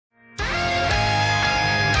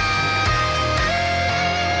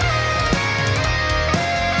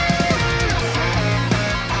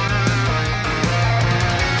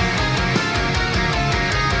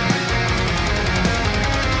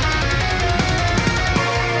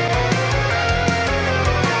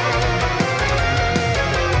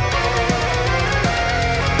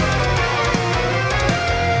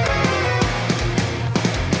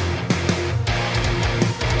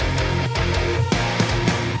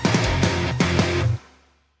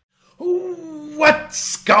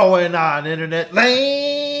What's going on, Internet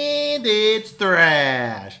Land? It's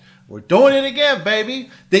Thrash. We're doing it again, baby.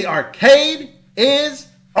 The arcade is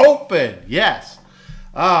open. Yes.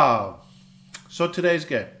 So today's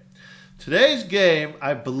game. Today's game,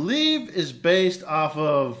 I believe, is based off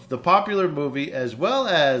of the popular movie as well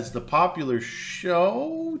as the popular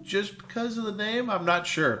show. Just because of the name, I'm not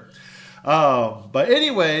sure. But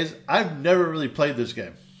anyways, I've never really played this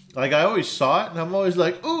game. Like, I always saw it, and I'm always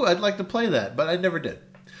like, ooh, I'd like to play that, but I never did.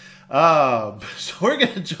 So we're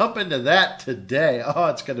going to jump into that today. Oh,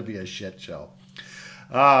 it's going to be a shit show.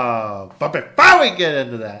 But before we get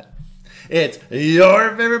into that, it's your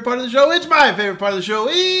favorite part of the show. It's my favorite part of the show.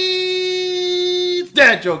 It's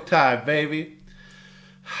dad joke time, baby.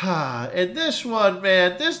 And this one,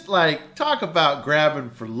 man, talk about grabbing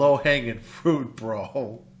for low-hanging fruit,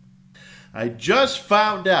 bro. I just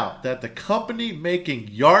found out that the company making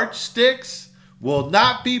yardsticks will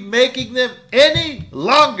not be making them any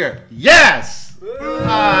longer. Yes!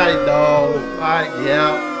 I know.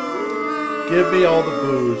 Yeah. Give me all the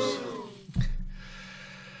booze.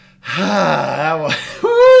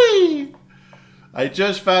 I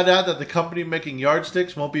just found out that the company making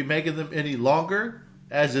yardsticks won't be making them any longer.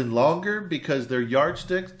 As in longer, because they're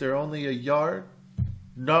yardsticks. They're only a yard.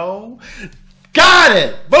 No. Got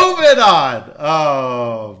it! Moving on!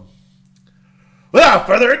 Without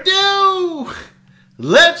further ado,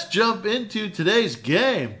 let's jump into today's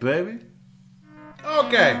game, baby.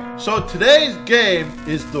 Okay, so today's game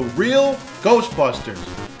is the real Ghostbusters.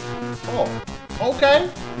 Oh, okay.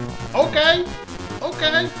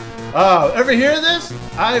 Ever hear this?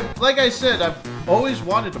 Like I said, I've always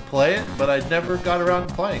wanted to play it, but I never got around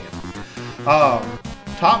to playing it.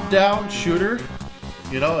 Top-down shooter.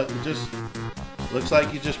 You know, it just looks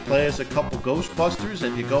like you just play as a couple Ghostbusters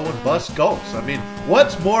and you go and bust ghosts. I mean,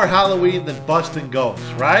 what's more Halloween than busting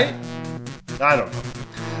ghosts, right? I don't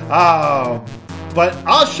know. But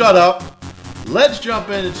I'll shut up. Let's jump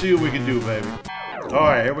in and see what we can do, baby. All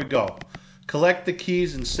right, here we go. Collect the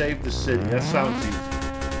keys and save the city. That sounds easy.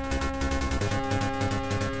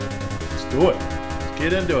 Let's do it. Let's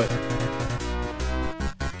get into it.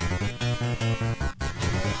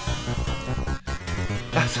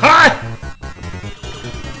 That's hot!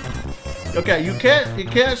 Okay, you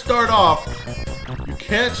can't start off,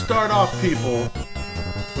 people,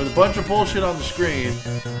 with a bunch of bullshit on the screen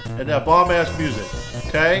and that bomb-ass music,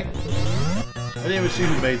 okay? I didn't even see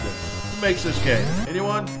who made this. Who makes this game?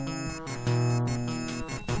 Anyone?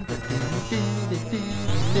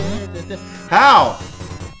 How?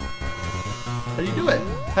 How do you do it?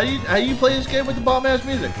 How do you play this game with the bomb-ass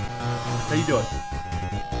music? How you do it?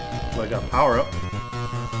 Oh, I got power up.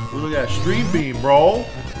 Look at that stream beam, bro.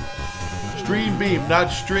 Stream beam, not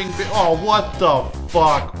string beam. Oh, what the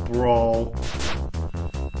fuck, bro?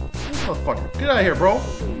 Motherfucker, get out of here, bro.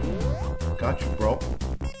 Got you, bro.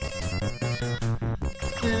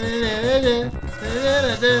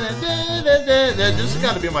 This has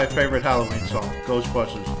got to be my favorite Halloween song,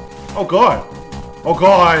 Ghostbusters. Oh, God. Oh,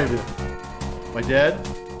 God. Am I dead?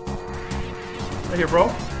 Right here, bro.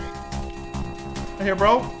 Right here,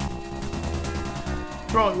 bro.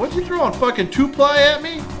 What's he throwing? Fucking 2-ply at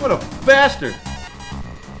me? What a bastard.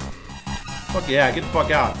 Fuck yeah, get the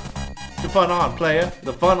fuck out. Get the fun on, player.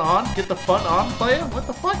 The fun on? Get the fun on, player? What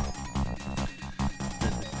the fuck?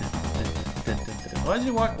 Why does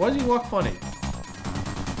he walk funny?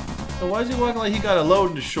 So why does he walk like he got a load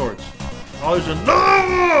in his shorts? Oh, there's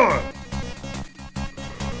another one!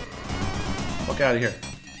 Fuck out of here.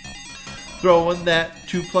 Throwing that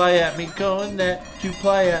 2-ply at me, going that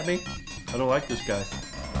 2-ply at me. I don't like this guy.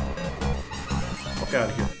 Fuck out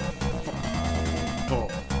of here. Oh.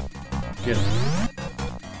 Get him.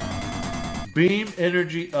 Beam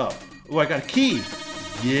energy up. Oh, I got a key.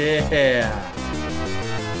 Yeah.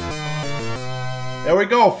 There we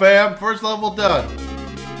go, fam. First level done.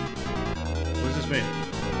 What does this mean?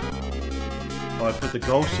 Oh, I put the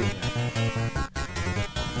ghost in there.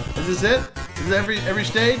 Is this it? Is this every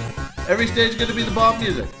stage? Every stage is gonna be the bomb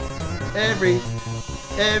music.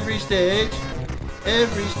 Every stage,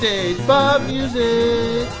 bomb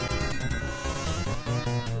music.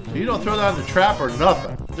 You don't throw down the trap or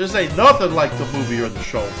nothing. This ain't nothing like the movie or the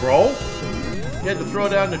show, bro. You had to throw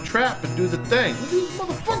down the trap and do the thing. Look at these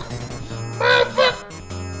motherfuckers.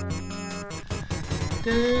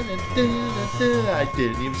 I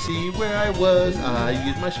didn't even see where I was. I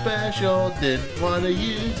used my special. Didn't want to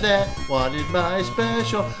use that. Wanted my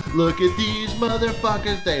special. Look at these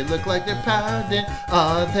motherfuckers. They look like they're pounding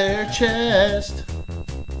on their chest.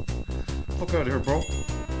 Fuck out of here, bro.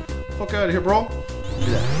 Fuck out of here, bro. Give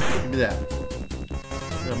me that. Give me that.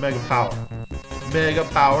 Mega power. Mega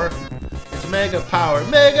power. It's mega power.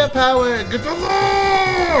 Mega power! Get the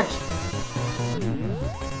left!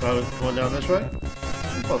 Going down this way?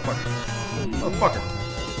 Motherfucker. Motherfucker.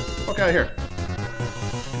 Fuck out of here.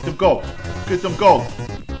 Get them gold. Get them gold.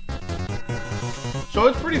 So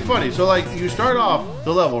it's pretty funny. So like you start off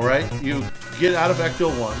the level, right? You get out of Ecto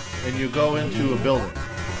 1 and you go into a building.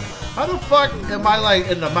 How the fuck am I like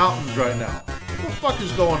in the mountains right now? What the fuck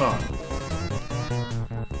is going on?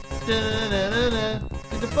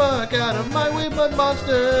 Get the fuck out of my way, mud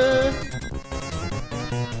monster!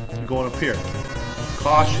 I'm going up here.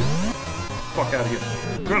 Caution. Fuck out of here.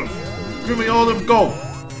 Get him. Give me all them gold.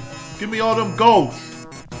 Give me all them gold.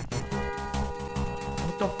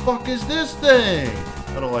 What the fuck is this thing?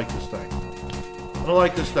 I don't like this thing. I don't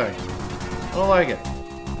like this thing. I don't like it.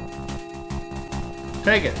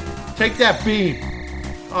 Take it. Take that beam.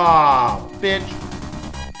 Ah, bitch.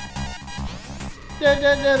 Da,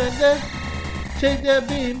 da, da, da, da. Take that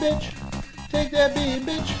beam, bitch. Take that beam,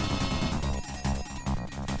 bitch.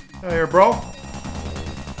 Out here, bro.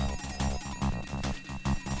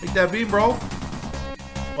 Take that beam, bro.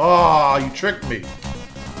 Ah, you tricked me.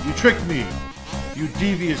 You tricked me. You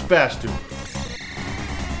devious bastard.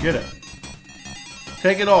 Get it.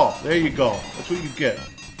 Take it all. There you go. That's what you get.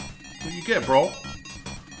 That's what you get, bro.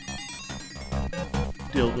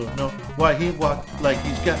 Dildo know why he walked like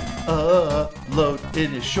he's got a load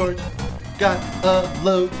in his shorts. Got a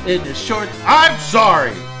load in his shorts. I'm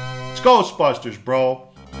sorry. It's Ghostbusters, bro.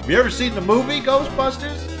 Have you ever seen the movie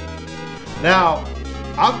Ghostbusters? Now,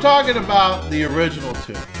 I'm talking about the original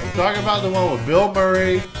two. I'm talking about the one with Bill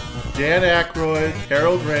Murray, Dan Aykroyd,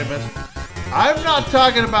 Harold Ramis. I'm not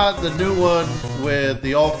talking about the new one with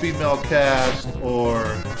the all-female cast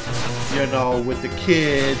or, you know, with the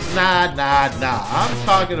kids. Nah. I'm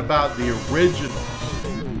talking about the originals.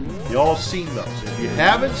 You all seen those. If you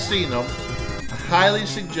haven't seen them, I highly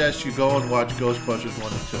suggest you go and watch Ghostbusters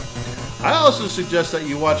 1 and 2. I also suggest that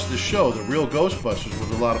you watch the show, The Real Ghostbusters, was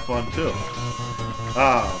a lot of fun too.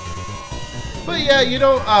 But yeah, you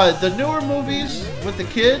know, the newer movies with the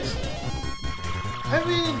kids, I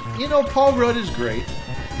mean, you know, Paul Rudd is great,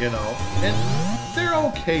 you know, and they're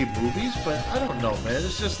okay movies, but I don't know, man.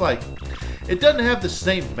 It's just like, it doesn't have the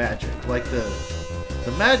same magic. Like the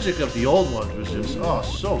magic of the old ones was just, oh,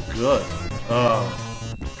 so good.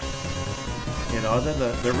 You know, and then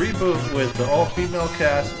the reboot with the all-female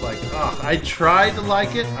cast, like, I tried to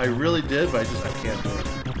like it, I really did, but I can't do it.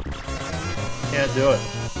 Can't do it.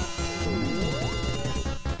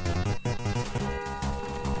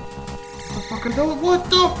 What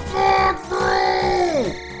the fuck, bro?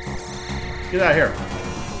 Get out of here.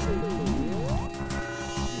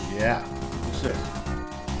 Yeah. What's this?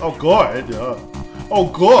 Oh, God. Oh,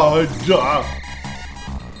 God. Da.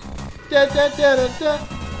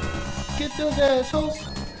 Get those assholes.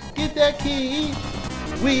 Get that key.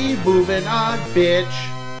 We moving on, bitch.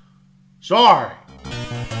 Sorry.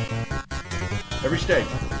 Every stage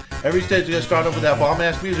is gonna start off with that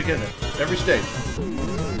bomb-ass music in it. Every stage.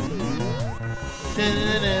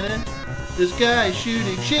 This guy's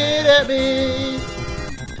shooting shit at me.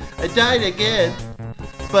 I died again,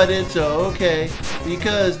 but it's okay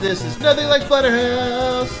because this is nothing like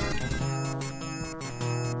Splatterhouse.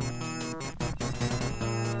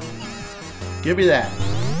 Give me that.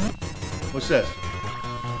 What's this?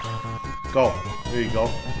 Go. There you go.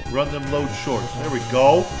 Run them load shorts. There we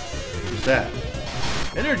go. What's that?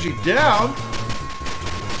 Energy down?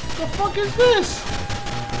 What the fuck is this?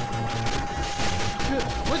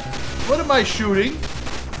 What am I shooting?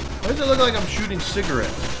 Why does it look like I'm shooting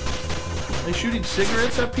cigarettes? Am I shooting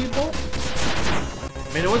cigarettes at people?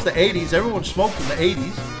 I mean, it was the 80s. Everyone smoked in the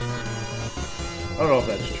 80s. I don't know if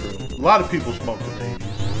that's true. A lot of people smoked in the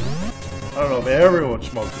 80s. I don't know if everyone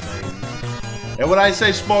smoked in the 80s. And when I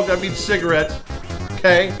say smoke, I mean cigarettes.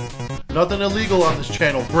 Okay? Nothing illegal on this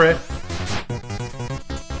channel, Brit.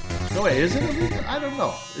 No, wait, is it illegal? I don't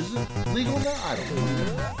know. Is it legal now? I don't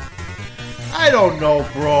know. I don't know,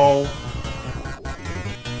 bro.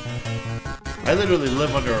 I literally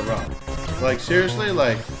live under a rock. Like, seriously,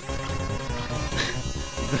 like,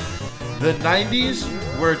 the 90s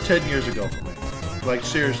were 10 years ago for me. Like,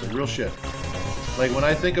 seriously, real shit. Like, when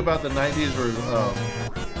I think about the 90s were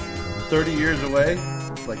 30 years away,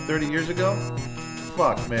 like 30 years ago,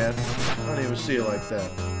 fuck, man. I don't even see it like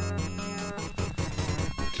that.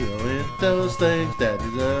 Killing those things, that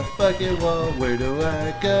is a fucking wall. Where do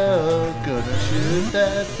I go? Gonna shoot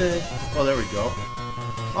that thing. Oh, there we go.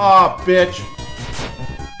 Aw, bitch.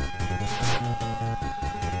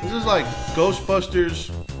 This is like Ghostbusters,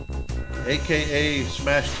 aka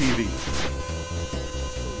Smash TV.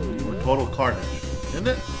 Or Total Carnage, isn't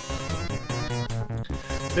it?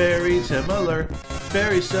 Very similar.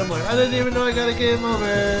 Very similar. I didn't even know I got a game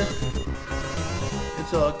over.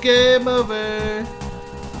 It's all game over.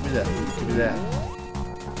 Give me that. Give me that.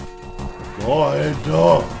 Go ahead.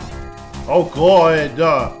 Oh, go ahead.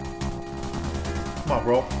 Come on,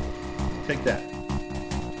 bro. Take that.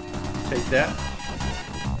 Take that.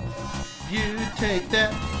 You take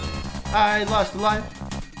that. I lost a life,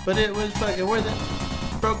 but it was fucking worth it.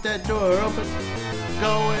 Broke that door open.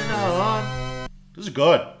 Going on. This is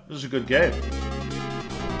good. This is a good game.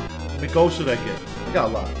 How many ghosts did I get? I got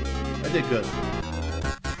a lot. I did good.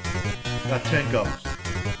 Got 10 ghosts.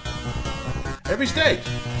 Every stage.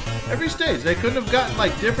 Every stage. They couldn't have gotten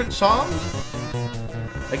like different songs?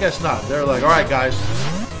 I guess not. They're like, alright guys,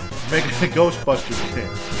 make a Ghostbusters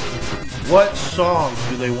game. What songs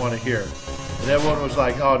do they want to hear? And everyone was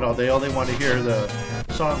like, oh no, they only want to hear the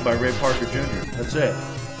song by Ray Parker Jr. That's it.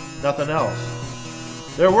 Nothing else.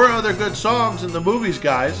 There were other good songs in the movies,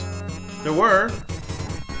 guys. There were.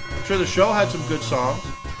 I'm sure the show had some good songs.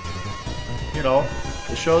 You know,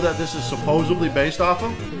 the show that this is supposedly based off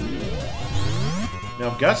of. Now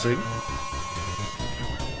I'm guessing.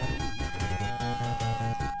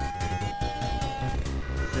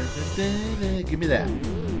 Give me that.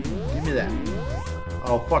 Give me that.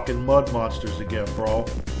 Oh, fucking mud monsters again, bro.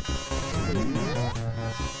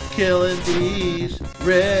 Killing these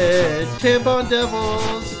red tampon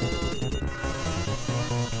devils.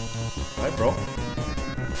 Alright, bro.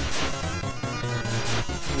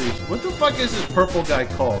 Please. What the fuck is this purple guy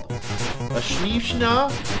called? A Schneefschna?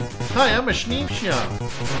 Hi, I'm a Schneefschna.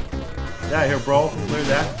 Yeah, here, bro. Clear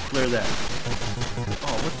that. Clear that.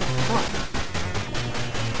 Oh, what the fuck?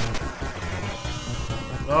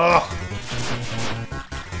 Ugh.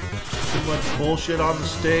 Too much bullshit on the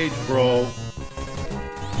stage, bro.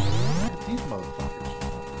 These motherfuckers.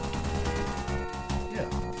 Yeah,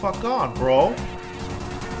 fuck on, bro.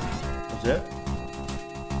 That's it.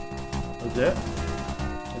 That's it.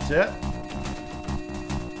 That's it.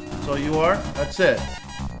 That's all you are? That's it.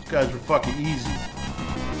 These guys were fucking easy.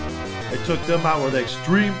 I took them out with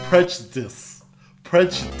extreme prejudice.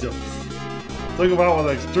 Prejudice. Took them out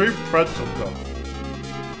with extreme prejudice.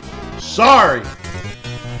 Sorry!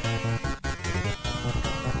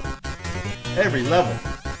 Every level.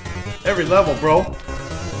 Every level, bro.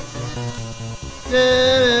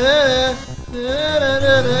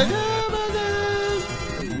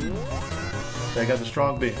 I got the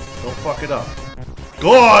strong beat. Don't fuck it up.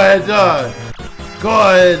 Go ahead, go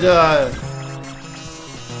ahead,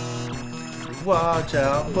 watch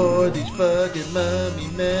out for these fucking mummy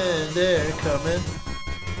men. They're coming.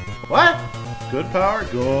 What? Good power?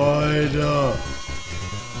 Good.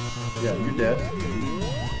 Yeah, you're dead.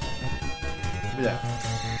 Give me that.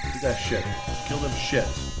 Give that shit. Kill them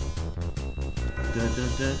shits.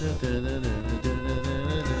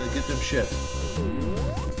 Get them shits.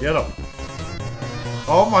 Get them.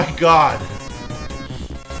 Oh my god.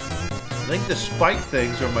 I think the spike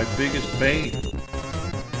things are my biggest bane.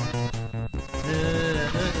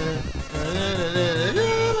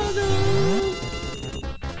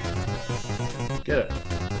 Get it.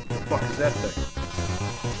 What the fuck is that thing?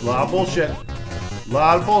 A lot of bullshit. A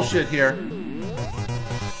lot of bullshit here.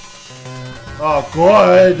 Oh,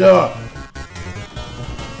 good.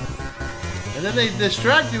 And then they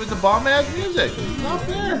distract you with the bomb-ass music. Not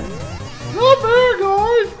fair. Not fair,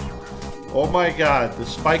 guys. Oh my god, the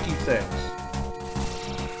spiky things.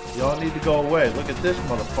 Y'all need to go away. Look at this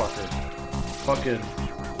motherfucker. Fucking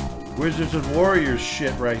Wizards and Warriors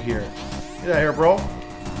shit right here. Get out of here, bro.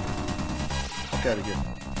 Fuck out of here.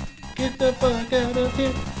 Get the fuck out of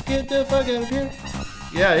here. Get the fuck out of here.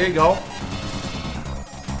 Yeah, here you go.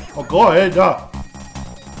 Oh, go ahead.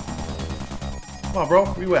 Come on, bro.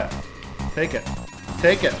 Where you at? Take it.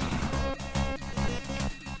 Take it.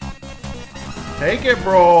 Take it,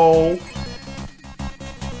 bro.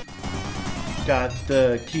 Got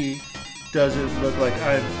the key. Doesn't look like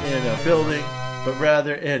I'm in a building, but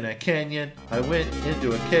rather in a canyon. I went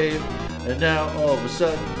into a cave, and now all of a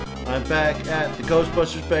sudden, I'm back at the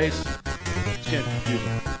Ghostbusters base. It's getting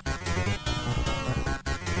confusing.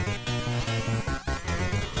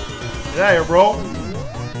 Get out of here, bro.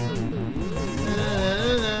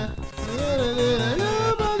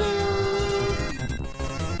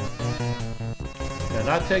 Yeah,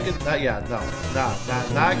 not taking.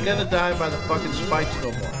 Not gonna die by the fucking spikes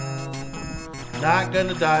no more. Not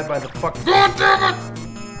gonna die by the fucking. God damn it!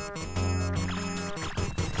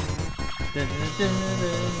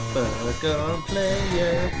 Fuck on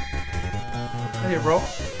player. Right here, bro.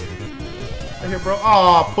 Right here, bro.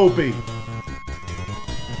 Aw, poopy.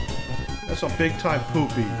 That's some big time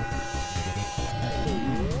poopy.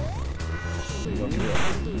 There you go. fucking real.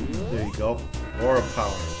 There you go. Aura power.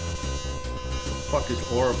 What the fuck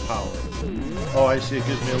is aura power? Oh, I see. It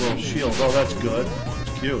gives me a little shield. Oh, that's good.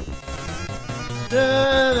 It's cute.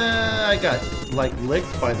 I got, like,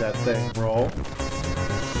 licked by that thing, bro.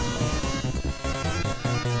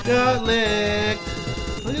 Got licked.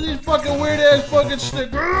 Look at these fucking weird-ass fucking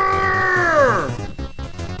stickers.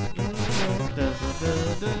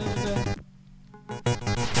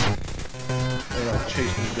 They're gonna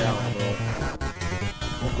chase me down, bro.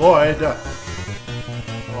 Oh, go ahead.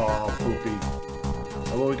 Oh, poopy.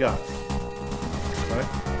 Oh, what we got? Right?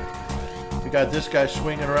 We got this guy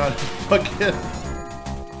swinging around fucking...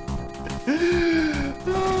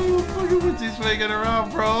 Oh, fucking what's he swinging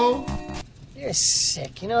around, bro? You're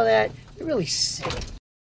sick, you know that? You're really sick.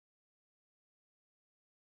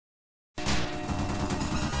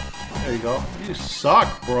 There you go. You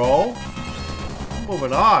suck, bro.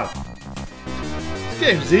 Moving on. This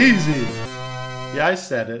game's easy. Yeah, I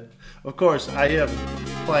said it. Of course, I am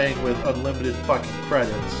playing with unlimited fucking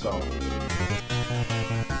credits, so...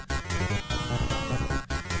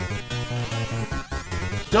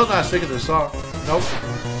 Still not sick of this song. Nope.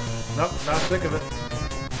 Nope, not sick of it.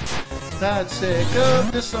 Not sick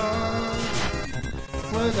of this song.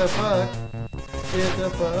 What the fuck? Get the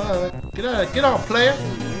fuck. Get on, player.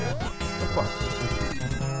 What the fuck?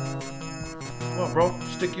 Come on, bro.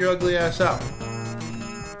 Stick your ugly ass out.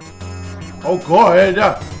 Oh, go ahead.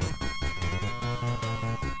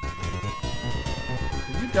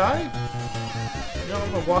 Did you die? No,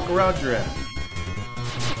 I'm gonna walk around your ass.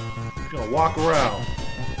 I'm gonna walk around.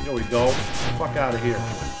 There we go. Fuck out of here.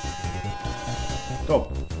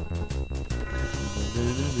 Go.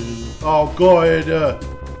 Oh, go ahead.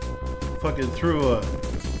 Fucking through a...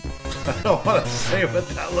 I don't want to say what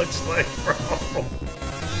that looks like, bro.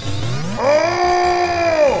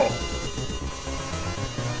 Oh!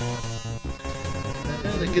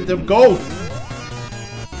 Get them ghosts.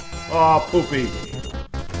 Oh, poopy.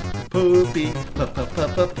 Poopy.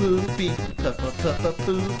 Poopy.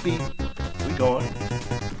 Poopy. We going.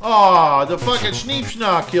 Oh, the fucking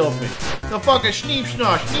Schneep-Schnock killed me. The fucking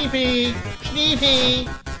Schneep-Schnock. Schneepy. Schneepy.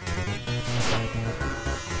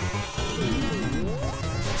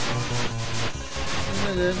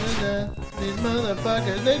 These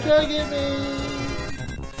motherfuckers, they try to get me.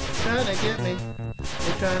 Trying to get me.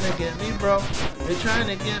 They trying to get me, bro. They trying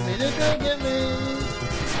to get me. They trying to get me.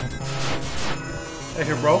 Hey,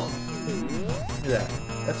 here, bro. Look at that.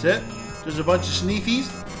 That's it. There's a bunch of sneefies.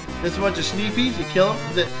 There's a bunch of sneefies. You kill them.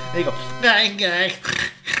 There you go. Hi, guys.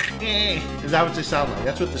 Is that what they sound like?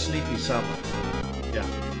 That's what the sneefies sound like. Yeah,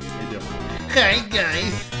 they do. Hi,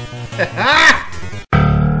 guys.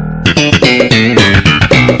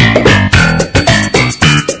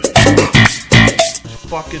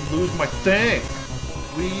 Fucking lose my thing.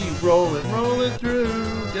 We rolling through.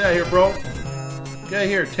 Get out of here, bro. Get out of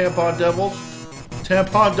here, tampon devils.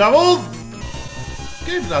 Tampon devils. This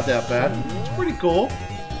game's not that bad. It's pretty cool.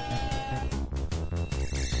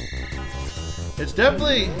 It's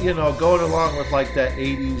definitely, you know, going along with like that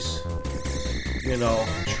 80s, you know,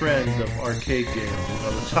 trend of arcade games. You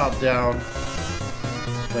know, the top down.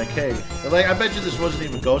 Like, hey, like I bet you this wasn't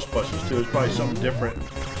even Ghostbusters too. It's probably something different.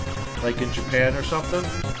 Like in Japan or something.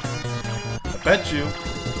 I bet you.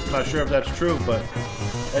 I'm not sure if that's true, but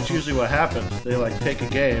that's usually what happens. They like take a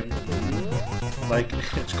game, like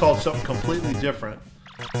it's called something completely different.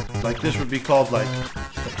 Like this would be called like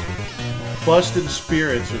Bustin'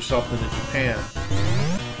 Spirits or something in Japan.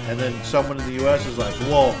 And then someone in the US is like,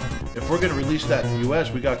 well, if we're gonna release that in the US,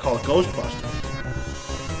 we gotta call it Ghostbusters.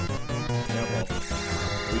 Yeah, well,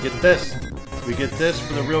 we get this. We get this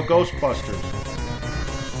for the real Ghostbusters.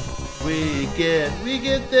 We get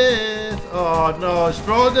this. Oh no, it's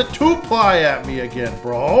throwing the 2-ply at me again,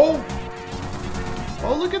 bro.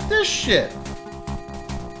 Oh, look at this shit.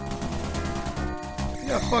 You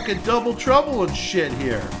got fucking double trouble and shit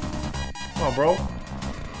here. Come on, bro.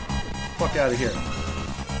 Fuck out of here.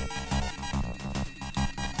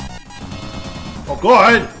 Oh, go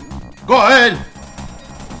ahead. Go ahead.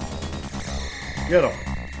 Get him.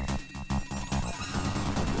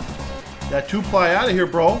 That 2-ply out of here,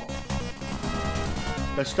 bro.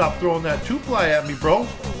 Let's stop throwing that 2-ply at me, bro.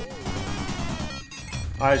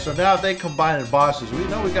 Alright, so now if they combine in bosses, we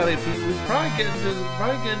know we gotta beat, we probably get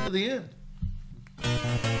into the end.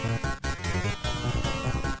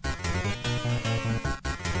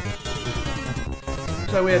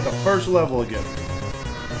 So we had the first level again.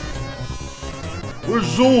 Where's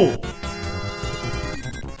Zool?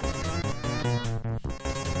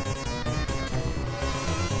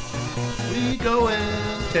 We going.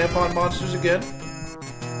 Tampon monsters again.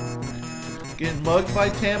 Getting mugged by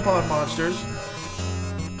tampon monsters.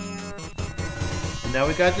 And now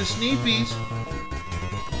we got the Sneefies.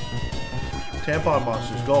 Tampon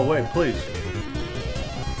monsters, go away, please.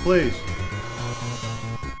 Please.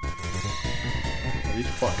 Oh, these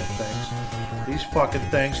fucking things. These fucking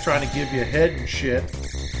things trying to give you a head and shit.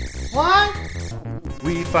 What?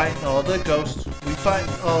 We fighting all the ghosts. We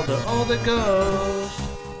fighting all the ghosts.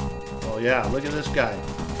 Oh yeah, look at this guy.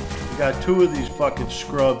 We got 2 of these fucking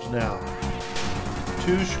scrubs now.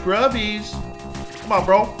 2 scrubbies. Come on,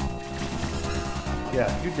 bro.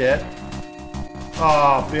 Yeah, you dead.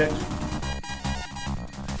 Aw, bitch.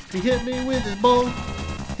 He hit me with his ball.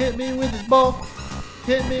 Hit me with his ball.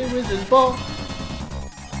 Hit me with his ball.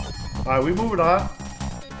 Alright, we moving on.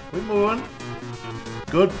 We moving.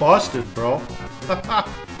 Good busted, bro.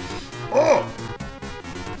 Oh!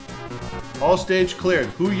 All stage cleared.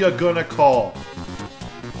 Who ya gonna call?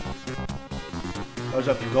 I was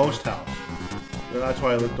at the ghost house. That's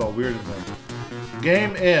why I looked all weird in there.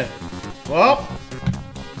 Game in. Well.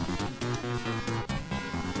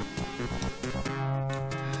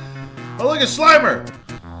 Oh, look at Slimer.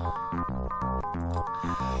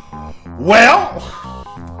 Well,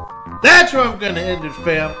 that's where I'm going to end it,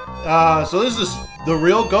 fam. So this is the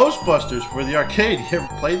real Ghostbusters for the arcade. You ever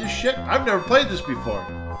played this shit? I've never played this before.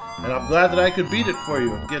 And I'm glad that I could beat it for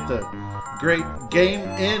you and get the great game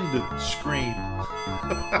end screen.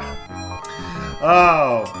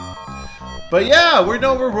 Oh. But yeah, we're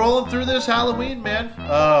rolling through this Halloween, man.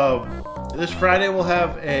 This Friday we'll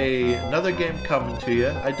have another game coming to you.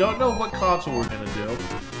 I don't know what console we're going to do.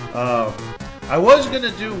 I was going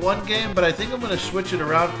to do one game, but I think I'm going to switch it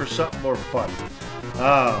around for something more fun.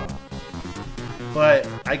 But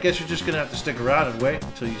I guess you're just going to have to stick around and wait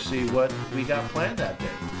until you see what we got planned that day.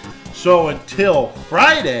 So until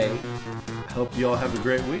Friday, I hope you all have a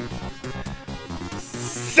great week.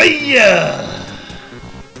 See ya!